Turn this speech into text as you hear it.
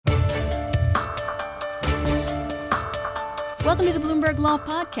Welcome to the Bloomberg Law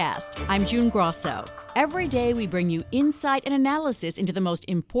Podcast. I'm June Grosso. Every day we bring you insight and analysis into the most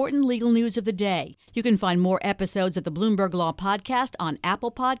important legal news of the day. You can find more episodes of the Bloomberg Law Podcast on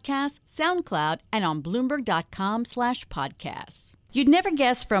Apple Podcasts, SoundCloud, and on Bloomberg.com/podcasts. You'd never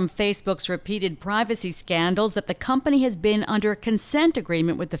guess from Facebook's repeated privacy scandals that the company has been under a consent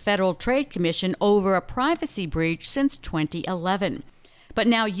agreement with the Federal Trade Commission over a privacy breach since 2011. But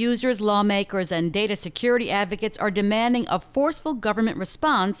now users, lawmakers, and data security advocates are demanding a forceful government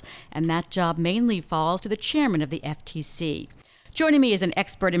response, and that job mainly falls to the chairman of the FTC. Joining me is an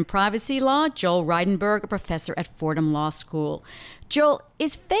expert in privacy law, Joel Reidenberg, a professor at Fordham Law School. Joel,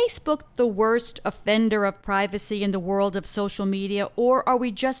 is Facebook the worst offender of privacy in the world of social media, or are we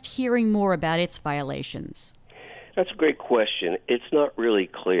just hearing more about its violations? That's a great question. It's not really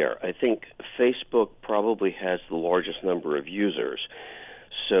clear. I think Facebook probably has the largest number of users.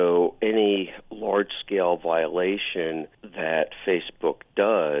 So any large-scale violation that Facebook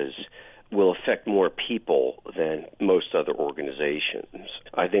does will affect more people than most other organizations.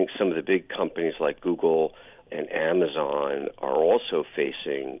 I think some of the big companies like Google and Amazon are also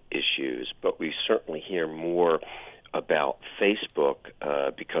facing issues, but we certainly hear more about Facebook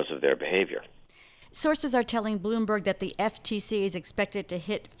because of their behavior. Sources are telling Bloomberg that the FTC is expected to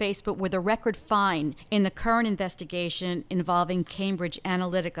hit Facebook with a record fine in the current investigation involving Cambridge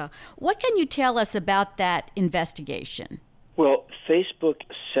Analytica. What can you tell us about that investigation? Well, Facebook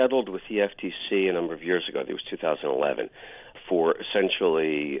settled with the FTC a number of years ago, I think it was 2011, for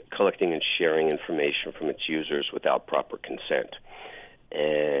essentially collecting and sharing information from its users without proper consent.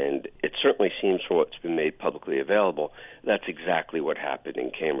 And it certainly seems from what's been made publicly available, that's exactly what happened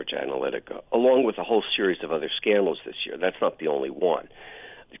in Cambridge Analytica, along with a whole series of other scandals this year. That's not the only one.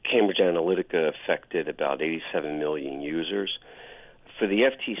 Cambridge Analytica affected about 87 million users. For the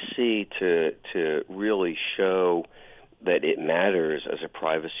FTC to really show that it matters as a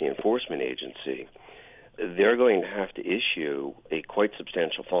privacy enforcement agency, they're going to have to issue a quite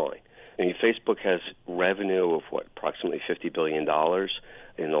substantial fine. I mean, Facebook has revenue of, approximately $50 billion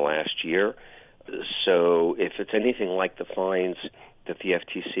in the last year. So if it's anything like the fines that the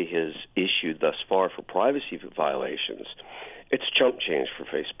FTC has issued thus far for privacy violations, it's chump change for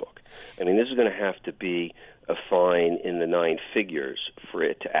Facebook. I mean, this is going to have to be a fine in the 9 figures for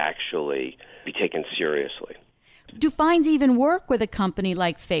it to actually be taken seriously. Do fines even work with a company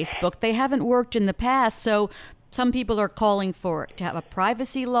like Facebook? They haven't worked in the past, so some people are calling for to have a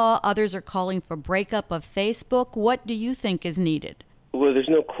privacy law. Others are calling for breakup of Facebook. What do you think is needed? Well, there's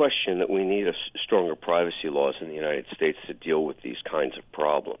no question that we need stronger privacy laws in the United States to deal with these kinds of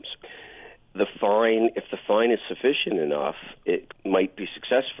problems. If the fine is sufficient enough, it might be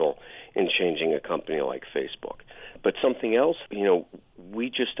successful in changing a company like Facebook. But something else, we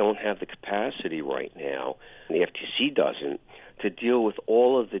just don't have the capacity right now, and the FTC doesn't, to deal with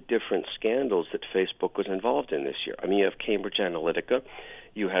all of the different scandals that Facebook was involved in this year. I mean, you have Cambridge Analytica,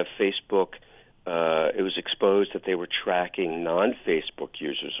 you have Facebook. It was exposed that they were tracking non-Facebook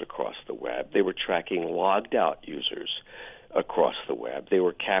users across the web. They were tracking logged-out users across the web. They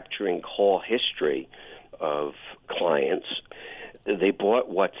were capturing call history of clients. They bought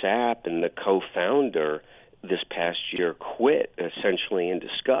WhatsApp, and the co-founder this past year quit, essentially in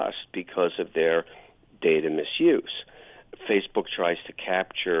disgust because of their data misuse. Facebook tries to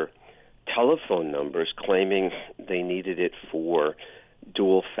capture telephone numbers, claiming they needed it for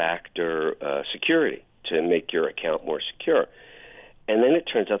dual-factor security to make your account more secure. And then it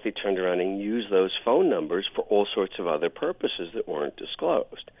turns out they turned around and used those phone numbers for all sorts of other purposes that weren't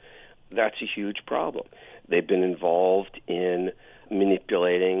disclosed. That's a huge problem. They've been involved in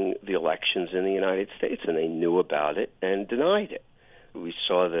manipulating the elections in the United States, and they knew about it and denied it. We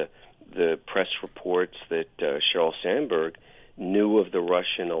saw the press reports that Sheryl Sandberg knew of the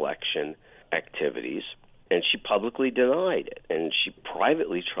Russian election activities, and she publicly denied it, and she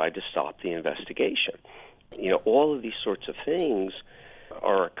privately tried to stop the investigation. All of these sorts of things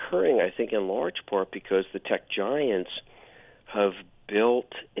are occurring, I think, in large part because the tech giants have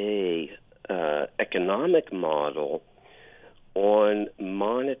built a economic model on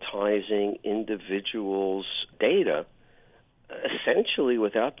monetizing individuals' data essentially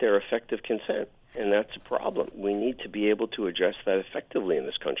without their effective consent. And that's a problem. We need to be able to address that effectively in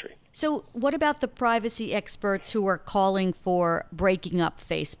this country. So what about the privacy experts who are calling for breaking up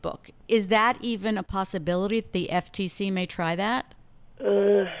Facebook? Is that even a possibility that the FTC may try that?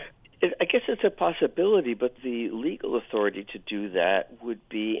 I guess it's a possibility, but the legal authority to do that would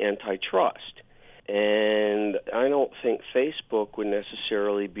be antitrust. And I don't think Facebook would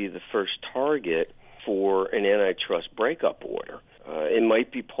necessarily be the first target for an antitrust breakup order. It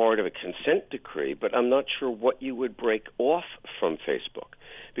might be part of a consent decree, but I'm not sure what you would break off from Facebook,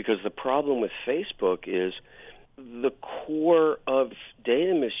 because the problem with Facebook is the core of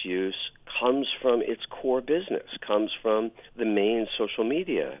data misuse comes from its core business, comes from the main social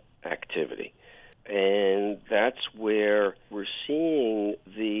media activity. And that's where we're seeing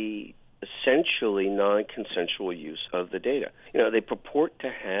the essentially non-consensual use of the data. They purport to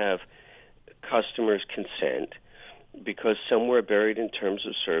have customers consent because somewhere buried in terms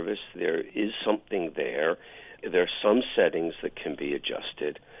of service there is something there. There are some settings that can be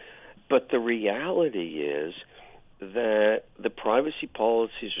adjusted. But the reality is that the privacy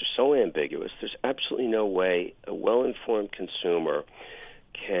policies are so ambiguous, there's absolutely no way a well-informed consumer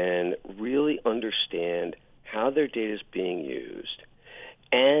can really understand how their data is being used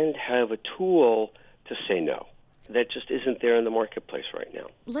and have a tool to say no. That just isn't there in the marketplace right now.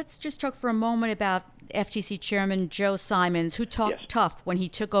 Let's just talk for a moment about FTC Chairman Joe Simons, who talked tough when he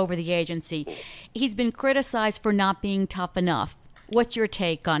took over the agency. He's been criticized for not being tough enough. What's your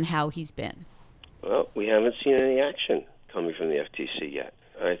take on how he's been? Well, we haven't seen any action coming from the FTC yet.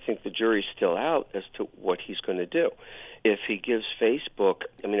 I think the jury's still out as to what he's going to do. If he gives Facebook,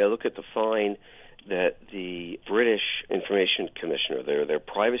 I look at the fine that the British Information Commissioner, their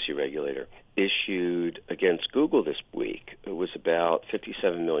privacy regulator, issued against Google this week. It was about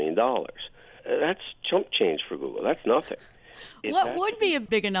 $57 million. That's chump change for Google. That's nothing. What would be a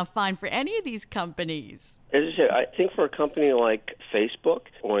big enough fine for any of these companies? As I said, I think for a company like Facebook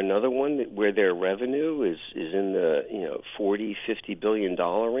or another one where their revenue is in the $40-50 billion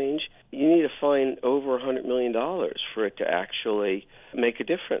range, you need to fine over $100 million for it to actually make a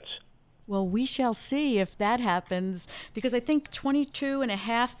difference. Well, we shall see if that happens, because I think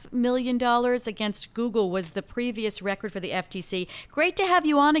 $22.5 million against Google was the previous record for the FTC. Great to have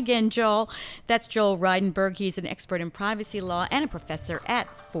you on again, Joel. That's Joel Reidenberg. He's an expert in privacy law and a professor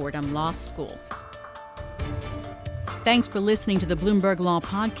at Fordham Law School. Thanks for listening to the Bloomberg Law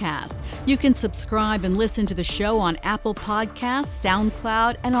Podcast. You can subscribe and listen to the show on Apple Podcasts,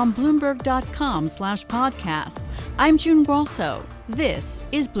 SoundCloud, and on Bloomberg.com/podcast. I'm June Grosso. This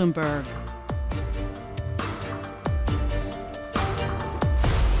is Bloomberg.